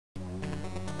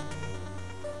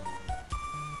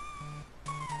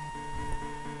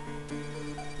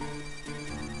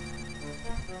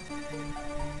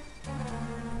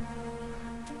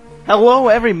Hello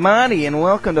everybody and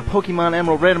welcome to Pokemon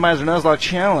Emerald Randomizer Nuzlocke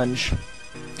Challenge.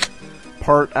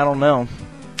 I don't know.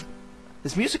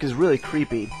 This music is really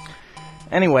creepy.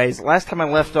 Anyways, last time I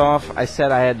left off, I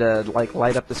said I had to, like,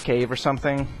 light up this cave or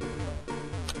something.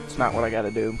 It's not what I gotta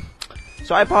do.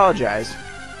 So I apologize.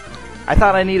 I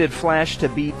thought I needed Flash to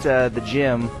beat the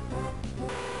gym.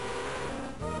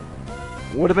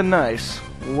 Would have been nice.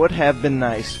 Would have been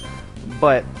nice.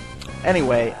 But,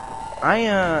 anyway,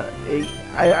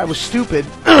 I was stupid.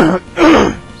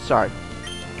 Sorry.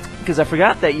 Because I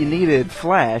forgot that you needed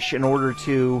Flash in order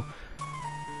to...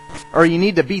 Or you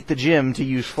need to beat the gym to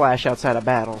use Flash outside of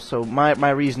battle. So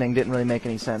my reasoning didn't really make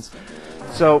any sense.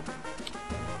 So,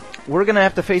 we're going to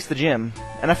have to face the gym.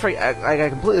 And I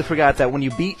completely forgot that when you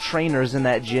beat trainers in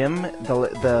that gym,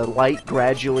 the light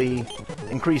gradually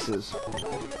increases.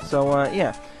 So,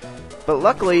 yeah. But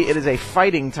luckily, it is a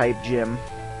fighting type gym.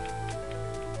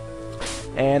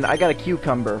 And I got a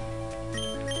cucumber.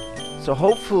 So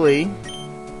hopefully...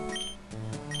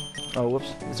 Oh,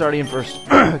 whoops. It's already in first.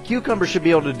 Cucumber should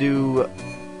be able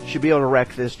to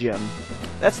wreck this gym.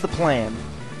 That's the plan.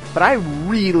 But I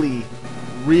really,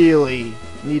 really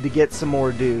need to get some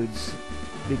more dudes.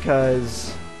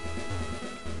 Because...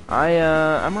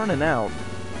 I'm running out.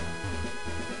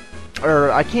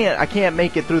 Or I can't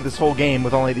make it through this whole game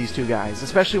with only these two guys.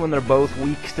 Especially when they're both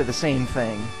weak to the same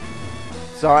thing.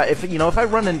 So if I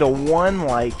run into one,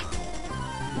 like,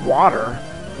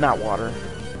 not water,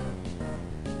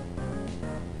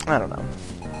 I don't know,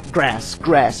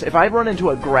 grass. If I run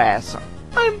into a grass,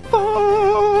 I'm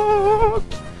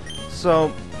fucked.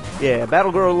 So, yeah,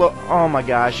 Battle Girl, oh my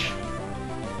gosh.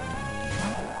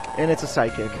 And it's a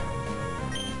psychic.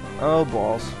 Oh,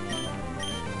 balls.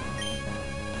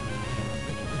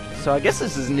 So I guess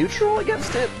this is neutral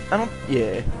against it?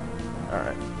 Yeah.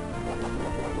 Alright.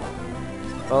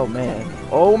 Oh man.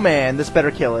 Oh man, this better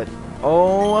kill it.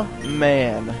 Oh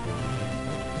man.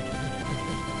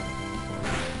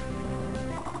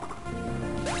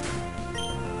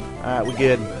 Alright, we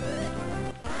good.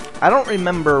 I don't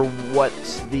remember what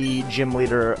the gym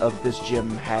leader of this gym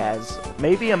has.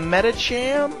 Maybe a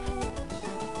Metacham?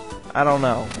 I don't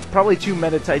know. Probably 2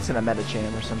 Metatites and a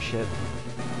Metacham or some shit.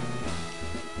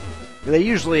 They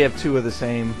usually have 2 of the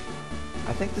same.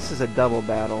 I think this is a double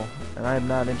battle, and I am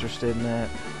not interested in that.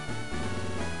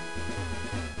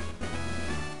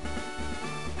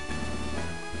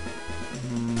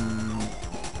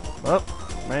 Oh,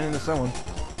 ran into someone.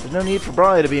 There's no need for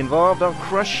Brawley to be involved. I'll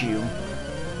crush you.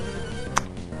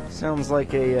 Sounds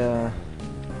like a,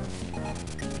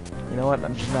 You know what?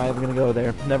 I'm just not even gonna go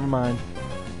there. Never mind.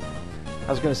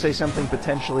 I was gonna say something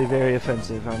potentially very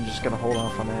offensive. I'm just gonna hold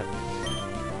off on that.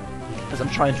 Because I'm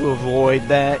trying to avoid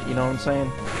that, you know what I'm saying?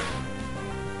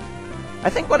 I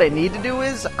think what I need to do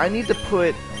is, I need to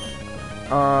put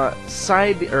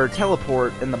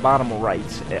teleport in the bottom right.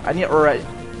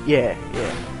 Yeah.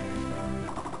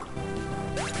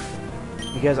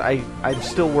 Because I'm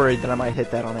still worried that I might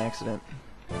hit that on accident.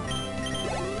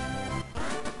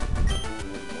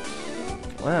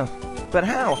 Well, but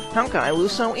how? How can I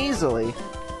lose so easily?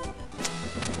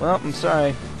 Well, I'm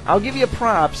sorry. I'll give you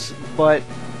props, but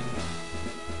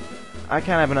I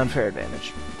kind of have an unfair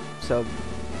advantage. So,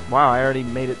 wow, I already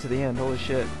made it to the end. Holy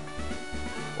shit.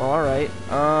 Well, alright.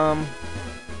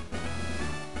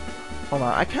 Hold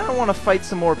on. I kind of want to fight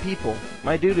some more people.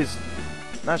 My dude is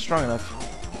not strong enough.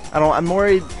 I'm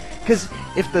worried, because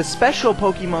if the special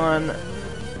Pokemon...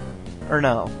 Or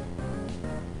no.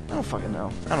 I don't fucking know.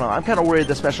 I don't know. I'm kind of worried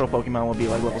the special Pokemon will be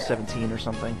like level 17 or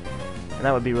something. And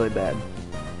that would be really bad.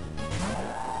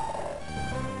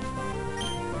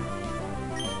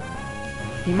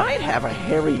 He might have a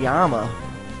Hariyama.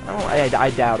 I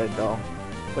doubt it though,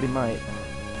 but he might.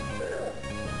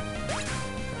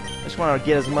 I just want to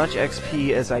get as much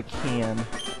XP as I can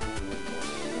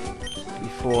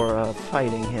before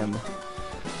fighting him.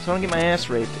 So I don't get my ass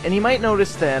raped. And you might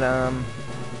notice that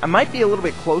I might be a little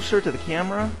bit closer to the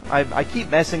camera. I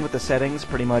keep messing with the settings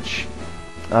pretty much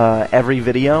every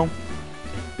video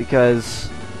because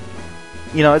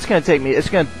it's gonna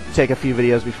take a few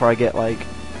videos before I get like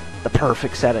the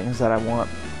perfect settings that I want.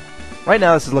 Right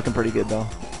now, this is looking pretty good, though.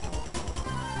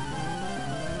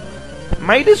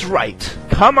 Might is right.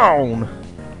 Come on!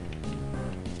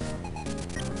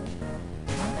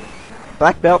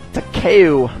 Black Belt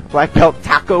Taco. Black Belt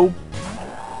Taco.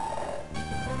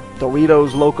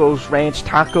 Doritos Locos Ranch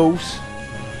Tacos.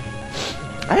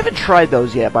 I haven't tried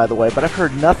those yet, by the way, but I've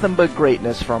heard nothing but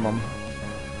greatness from them.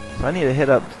 So I need to hit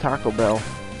up Taco Bell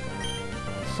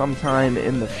sometime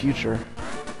in the future.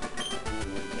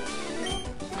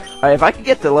 Alright, if I could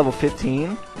get to level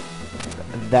 15,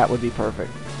 that would be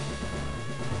perfect.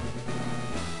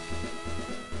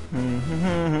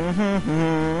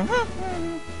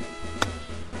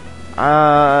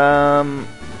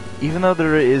 Even though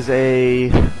there is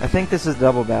a... I think this is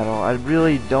double battle. I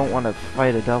really don't want to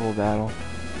fight a double battle.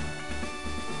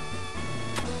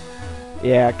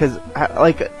 Yeah, because,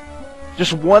 like,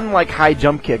 just one, like, high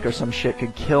jump kick or some shit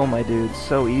could kill my dude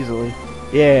so easily.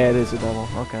 Yeah, it is a double.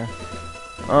 Okay.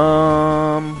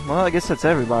 Well, I guess that's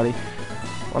everybody.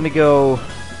 Let me go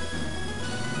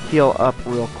heal up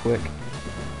real quick.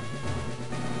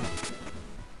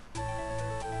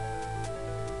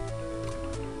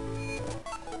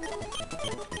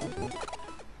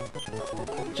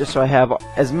 Just so I have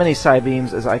as many side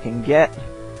beams as I can get.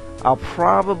 I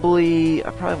probably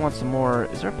want some more.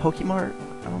 Is there a Pokemart?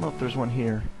 I don't know if there's one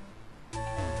here.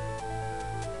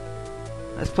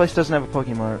 This place doesn't have a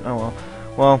Pokemart. Oh well.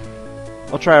 Well,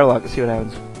 we'll try our luck and see what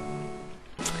happens.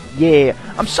 Yeah,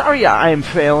 I'm sorry I am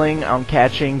failing on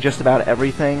catching just about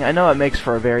everything. I know it makes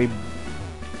for a very,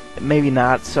 maybe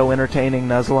not so entertaining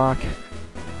Nuzlocke.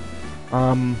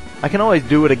 I can always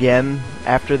do it again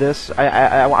after this.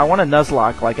 I want to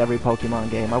Nuzlocke like every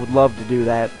Pokemon game. I would love to do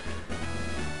that.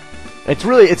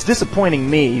 It's disappointing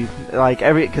me, like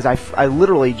because I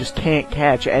literally just can't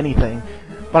catch anything.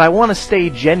 But I want to stay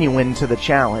genuine to the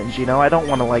challenge, you know? I don't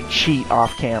want to like cheat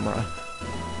off camera.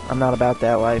 I'm not about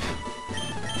that life.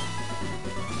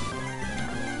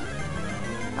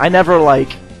 I never like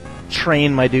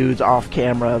train my dudes off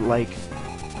camera like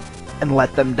and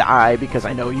let them die because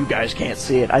I know you guys can't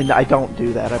see it. I don't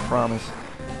do that, I promise.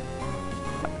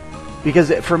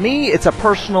 Because for me, it's a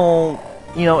personal,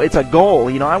 you know, it's a goal.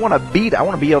 You know, I want to be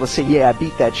able to say, yeah, I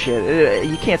beat that shit.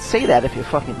 You can't say that if you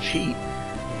fucking cheat.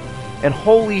 And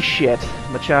holy shit,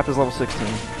 Machop is level 16.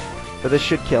 But this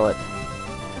should kill it.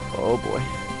 Oh boy.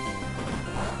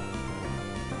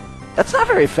 That's not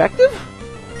very effective?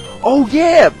 Oh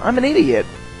yeah, I'm an idiot.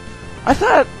 I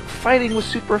thought fighting was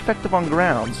super effective on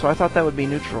ground, so I thought that would be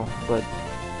neutral, but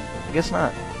I guess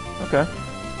not. Okay.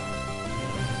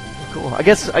 Cool. I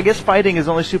guess fighting is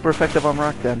only super effective on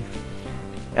rock then.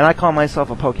 And I call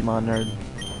myself a Pokemon nerd.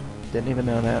 Didn't even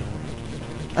know that.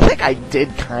 I think I did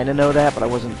kind of know that, but I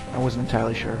wasn't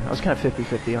entirely sure. I was kind of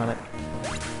 50-50 on it.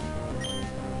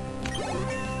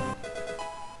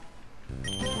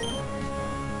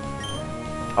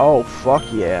 Oh, fuck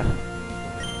yeah.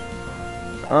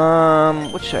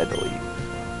 What should I delete?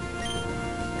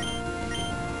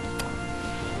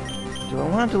 Do I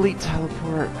want to delete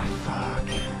teleport? Fuck.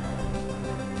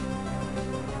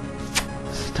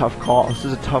 This is a tough call. This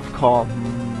is a tough call.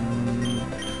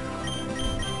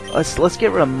 Let's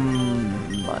get rid of...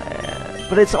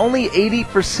 But it's only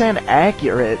 80%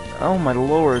 accurate. Oh my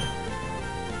lord.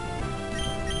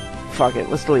 Fuck it.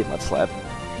 Let's delete Mudslap.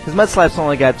 Because Mudslap's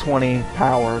only got 20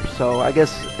 power, so I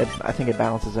guess I think it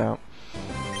balances out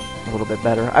a little bit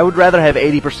better. I would rather have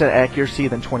 80% accuracy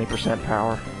than 20%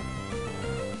 power.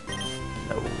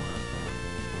 No.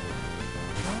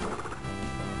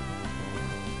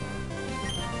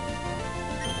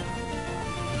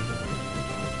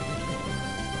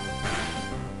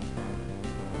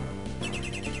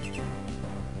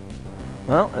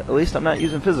 Well, at least I'm not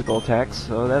using physical attacks,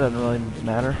 so that doesn't really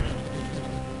matter.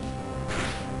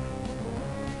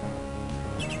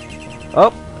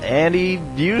 Oh, and he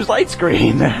used light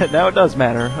screen. Now it does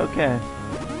matter. Okay.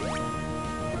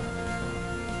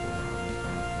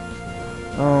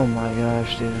 Oh my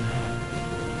gosh, dude.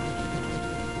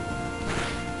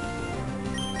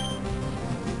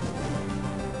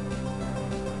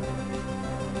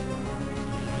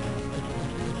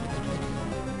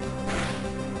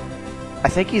 I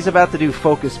think he's about to do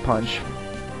Focus Punch,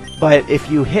 but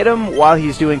if you hit him while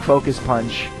he's doing Focus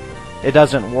Punch, it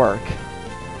doesn't work.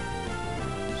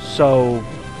 So,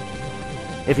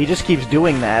 if he just keeps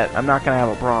doing that, I'm not going to have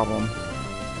a problem.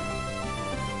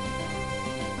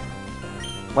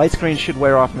 Light screen should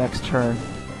wear off next turn,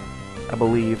 I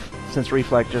believe, since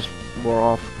Reflect just wore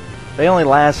off. They only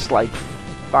last like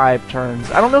 5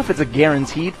 turns. I don't know if it's a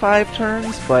guaranteed 5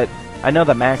 turns, but I know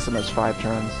the maximum is 5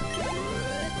 turns.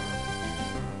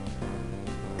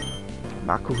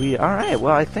 Makuhita. Alright,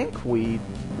 well I think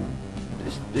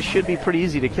this should be pretty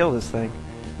easy to kill this thing.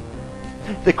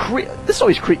 This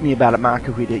always creeped me about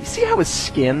Makuhita. You see how his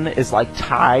skin is like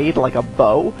tied like a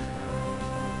bow?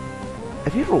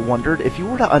 Have you ever wondered if you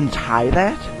were to untie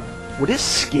that, would his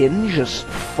skin just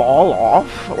fall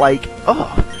off? Like,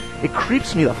 ugh, it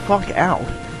creeps me the fuck out.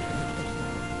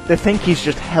 To think he's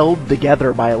just held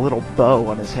together by a little bow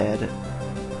on his head.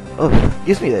 Ugh,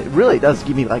 it really does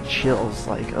give me like chills.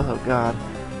 Like, oh god.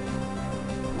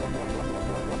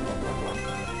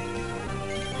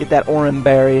 Get that orange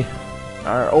berry.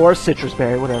 Or citrus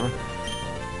berry, whatever.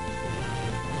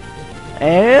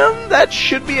 And that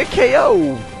should be a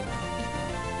KO.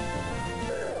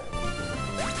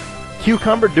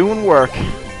 Cucumber doing work.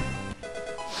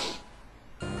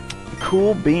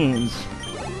 Cool beans.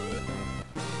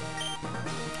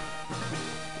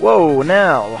 Whoa,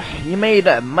 now, you made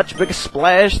a much bigger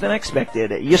splash than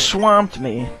expected. You swamped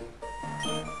me.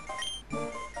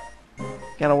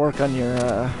 Gotta work on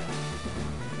your,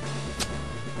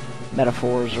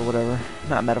 metaphors or whatever.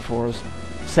 Not metaphors.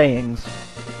 Sayings.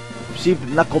 Received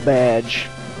the knuckle badge.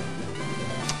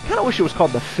 Kinda wish it was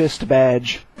called the fist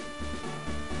badge.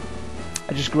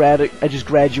 I just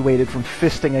graduated from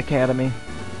Fisting Academy.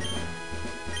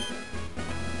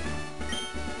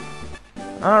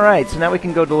 Alright, so now we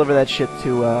can go deliver that shit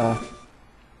to,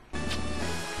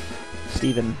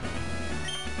 Steven.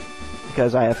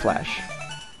 Because I have Flash.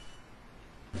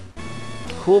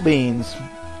 Cool beans.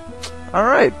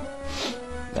 Alright.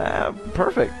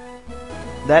 Perfect.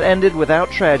 That ended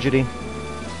without tragedy.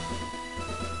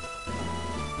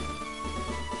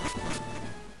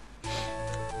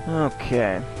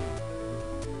 Okay.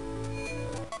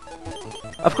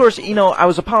 Of course, you know, I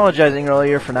was apologizing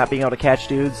earlier for not being able to catch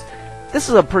dudes. This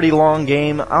is a pretty long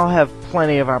game. I'll have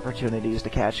plenty of opportunities to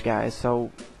catch guys, so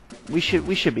we should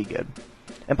be good.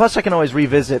 And plus I can always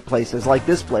revisit places like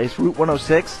this place, Route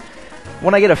 106.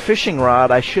 When I get a fishing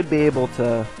rod, I should be able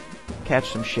to catch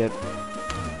some shit.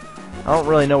 I don't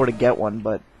really know where to get one,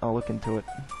 but I'll look into it.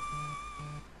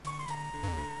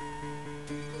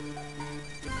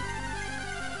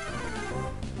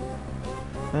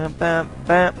 Oh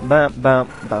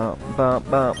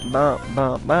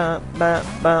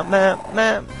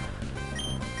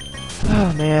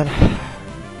man,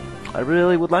 I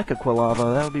really would like a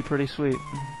Quilava. That would be pretty sweet.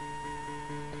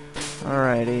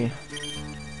 Alrighty.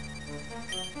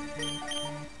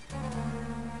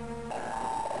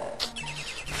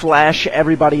 Flash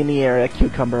everybody in the area,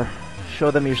 Cucumber.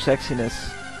 Show them your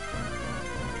sexiness.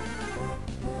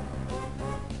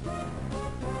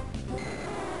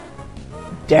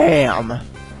 Damn.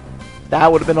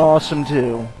 That would have been awesome,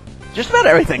 too. Just about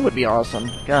everything would be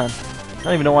awesome. God. I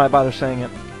don't even know why I bother saying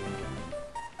it.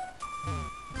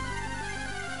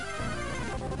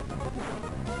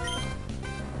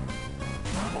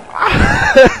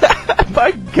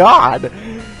 My God.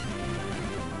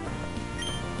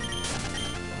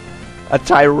 A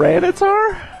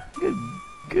Tyranitar?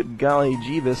 Good golly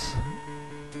jeebus.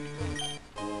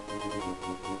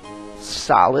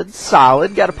 Solid,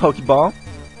 solid. Got a Pokeball.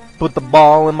 Put the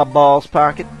ball in my balls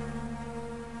pocket.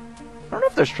 I don't know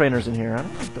if there's trainers in here. I don't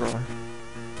think there are.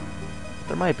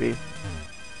 There might be.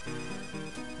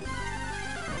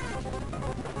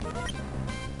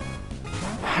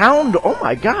 Hound. Oh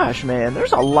my gosh, man.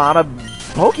 There's a lot of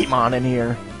Pokemon in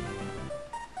here.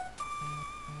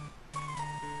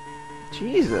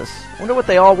 Jesus. I wonder what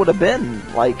they all would have been.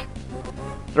 Like,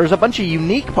 there's a bunch of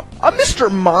unique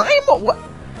Mr. Mime? What?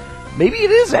 Maybe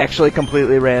it is actually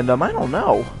completely random. I don't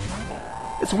know.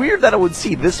 It's weird that I would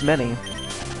see this many.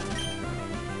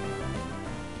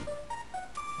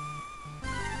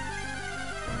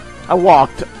 I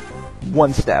walked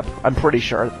one step, I'm pretty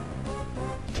sure.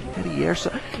 Teddy Air.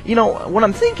 You know, what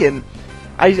I'm thinking,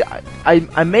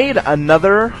 I made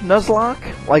another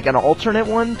Nuzlocke, like an alternate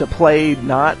one, to play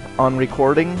not on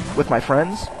recording with my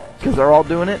friends, because they're all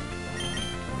doing it.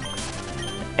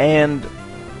 And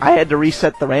I had to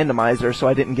reset the randomizer so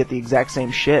I didn't get the exact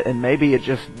same shit, and maybe it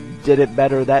just did it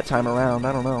better that time around.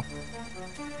 I don't know.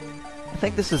 I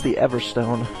think this is the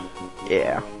Everstone.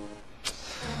 Yeah.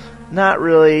 Not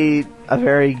really a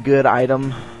very good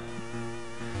item.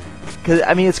 'Cause,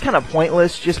 I mean, it's kind of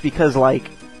pointless just because,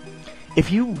 like,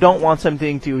 if you don't want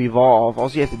something to evolve, all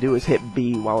you have to do is hit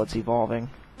B while it's evolving.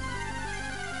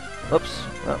 Oops.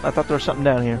 Oh, I thought there was something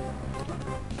down here.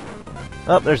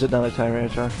 Oh, there's another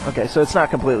Tyranitar. Okay, so it's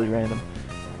not completely random.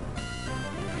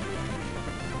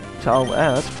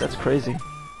 That's crazy.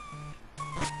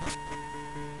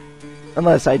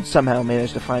 Unless I somehow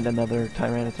managed to find another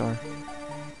Tyranitar.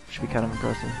 Which would be kind of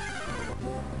impressive.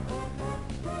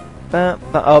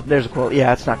 Oh, there's a quote.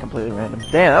 Yeah, it's not completely random.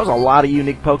 Damn, that was a lot of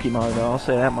unique Pokemon, though. I'll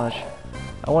say that much.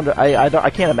 I wonder. I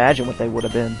can't imagine what they would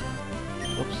have been.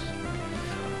 Whoops.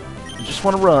 I just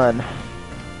want to run.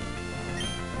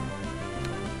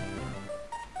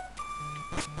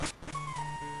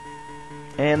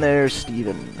 And there's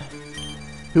Steven,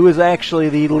 who is actually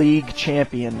the league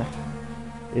champion.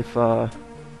 If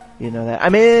you know that.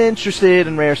 I'm interested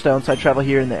in rare stones, so I travel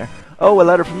here and there. Oh, a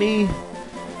letter from me.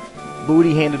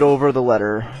 Booty handed over the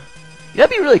letter. Yeah,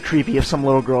 that'd be really creepy if some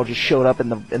little girl just showed up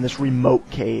in this remote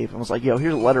cave and was like, "Yo,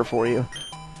 here's a letter for you."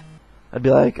 I'd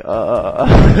be like,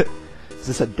 "Is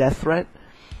this a death threat?"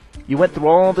 You went through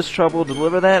all this trouble to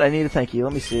deliver that? I need to thank you.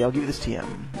 Let me see. I'll give you this TM.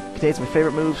 Contains my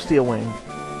favorite move, Steel Wing.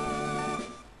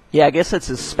 Yeah, I guess that's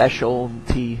his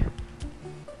specialty.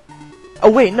 Oh,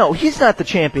 wait, no, he's not the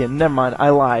champion. Never mind, I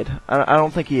lied. I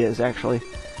don't think he is, actually.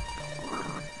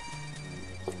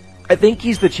 I think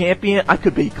he's the champion. I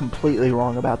could be completely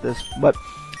wrong about this, but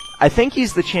I think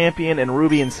he's the champion in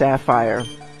Ruby and Sapphire.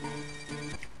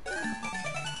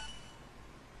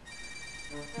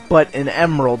 But in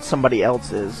Emerald, somebody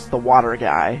else is. The water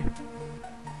guy.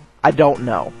 I don't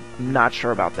know. I'm not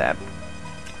sure about that.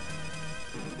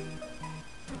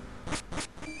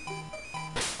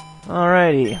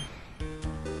 Alrighty.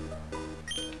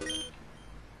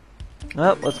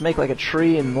 Well, let's make like a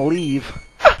tree and leave.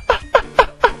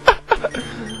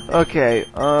 Okay,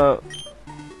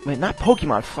 wait, not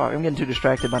Pokemon, fuck, I'm getting too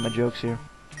distracted by my jokes here.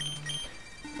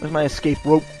 Where's my escape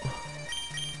rope?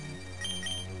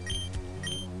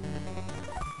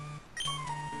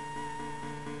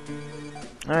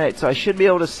 Alright, so I should be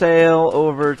able to sail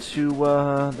over to,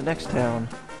 the next town.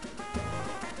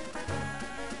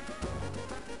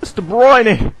 Mr.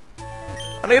 Bryony!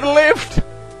 I need a lift!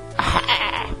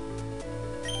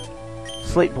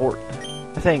 Slateport,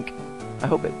 I think. I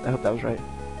hope that was right.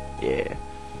 Yeah.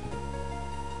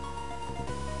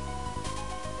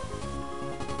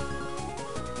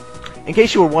 In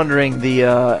case you were wondering,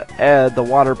 the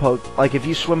water poke, like if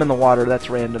you swim in the water, that's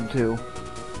random too.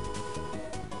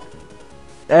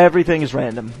 Everything is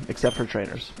random, except for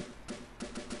trainers.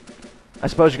 I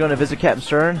suppose you're going to visit Captain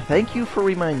Stern? Thank you for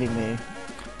reminding me.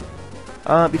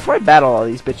 Before I battle all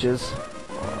these bitches,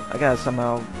 I gotta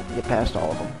somehow get past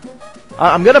all of them.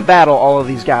 I'm gonna battle all of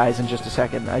these guys in just a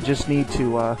second. I just need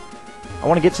to, I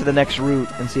want to get to the next route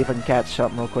and see if I can catch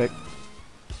something real quick.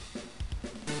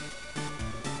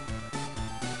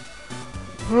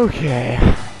 Okay.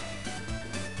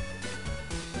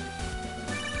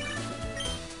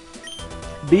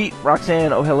 Beat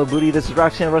Roxanne. Oh, hello, booty. This is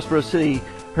Roxanne, Rustboro City.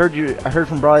 I heard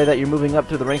from Brawley that you're moving up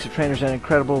to the ranks of trainers at an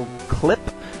incredible clip.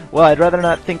 Well, I'd rather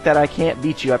not think that I can't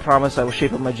beat you. I promise I will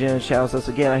shape up my gym and challenge us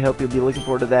again. I hope you'll be looking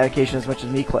forward to that occasion as much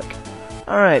as me. Click.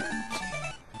 Alright.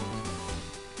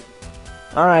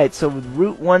 Alright, so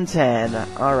Route 110.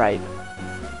 Alright.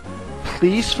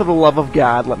 Please, for the love of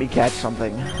God, let me catch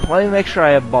something. Let me make sure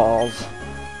I have balls.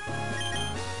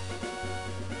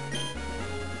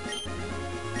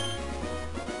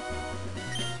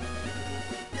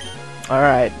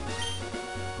 Alright.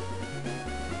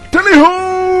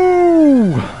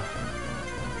 Tally-ho!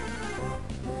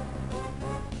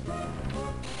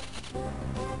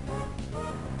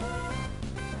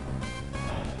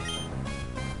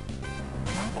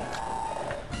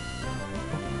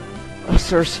 A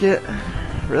Surskit?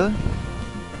 Really?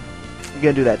 You're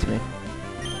gonna do that to me?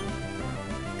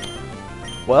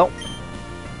 Well,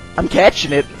 I'm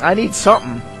catching it. I need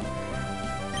something.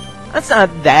 That's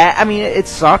not that. I mean, it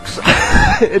sucks.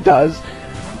 It does.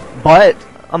 But,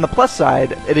 on the plus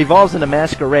side, it evolves into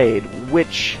Masquerade,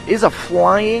 which is a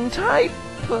flying type,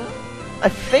 I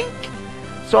think?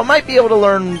 So I might be able to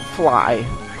learn Fly.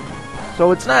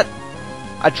 So it's not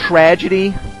a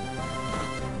tragedy,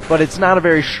 but it's not a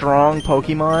very strong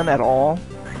Pokemon at all.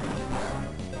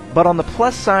 But on the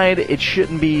plus side, it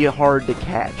shouldn't be hard to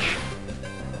catch.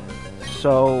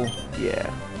 So, yeah.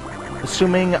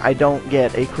 Assuming I don't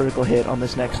get a critical hit on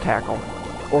this next tackle.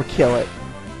 Or kill it.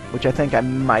 Which I think I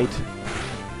might.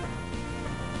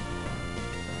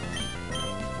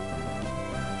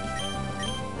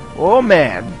 Oh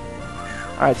man!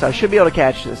 Alright, so I should be able to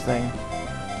catch this thing.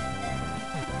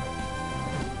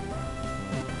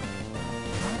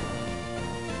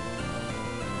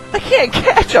 I can't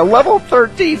catch a level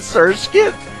 13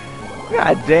 Surskit!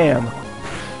 God damn.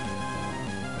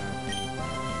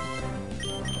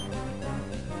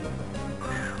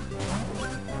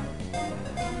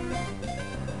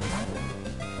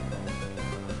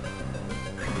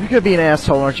 You're gonna be an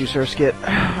asshole, aren't you, Surskit?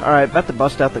 Alright, about to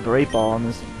bust out the Great Ball on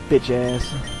this bitch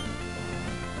ass.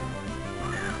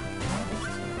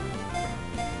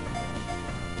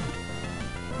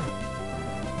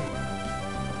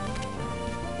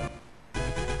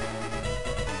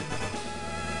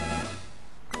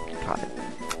 Caught it.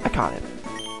 I caught it.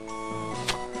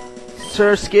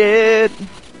 Surskit!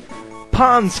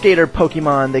 Pond skater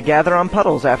Pokemon. They gather on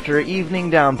puddles after evening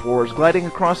downpours, gliding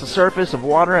across the surface of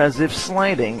water as if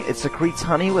sliding. It secretes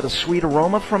honey with a sweet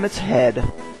aroma from its head.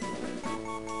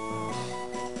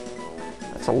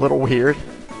 That's a little weird.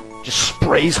 Just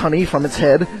sprays honey from its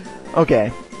head.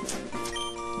 Okay.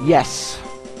 Yes.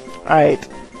 Alright.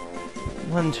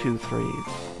 1, 2, 3,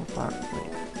 4, 5, wait.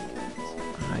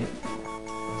 Alright.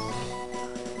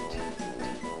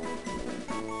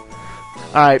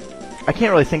 Alright, I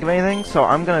can't really think of anything, so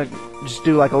I'm gonna just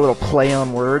do like a little play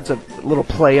on words, a little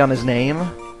play on his name.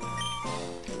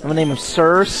 I'm gonna name him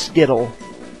Sir Skittle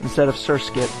instead of Sir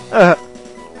Skit. I'm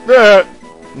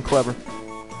clever.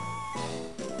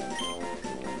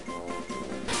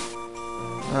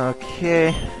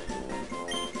 Okay.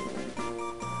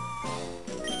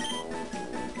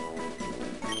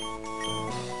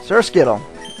 Sir Skittle.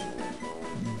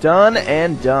 Done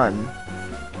and done.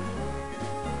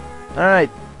 Alright.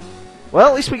 Well,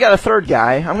 at least we got a third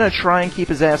guy. I'm gonna try and keep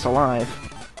his ass alive.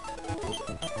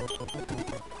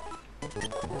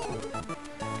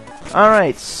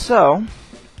 Alright, so...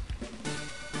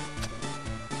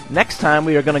 next time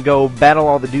we are gonna go battle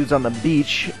all the dudes on the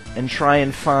beach and try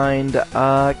and find,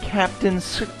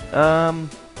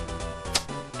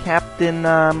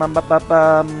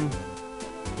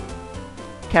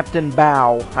 Captain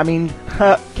Bow. I mean,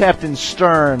 Captain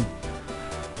Stern.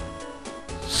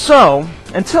 So,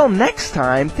 until next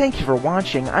time, thank you for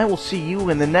watching. I will see you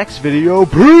in the next video.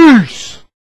 Peace!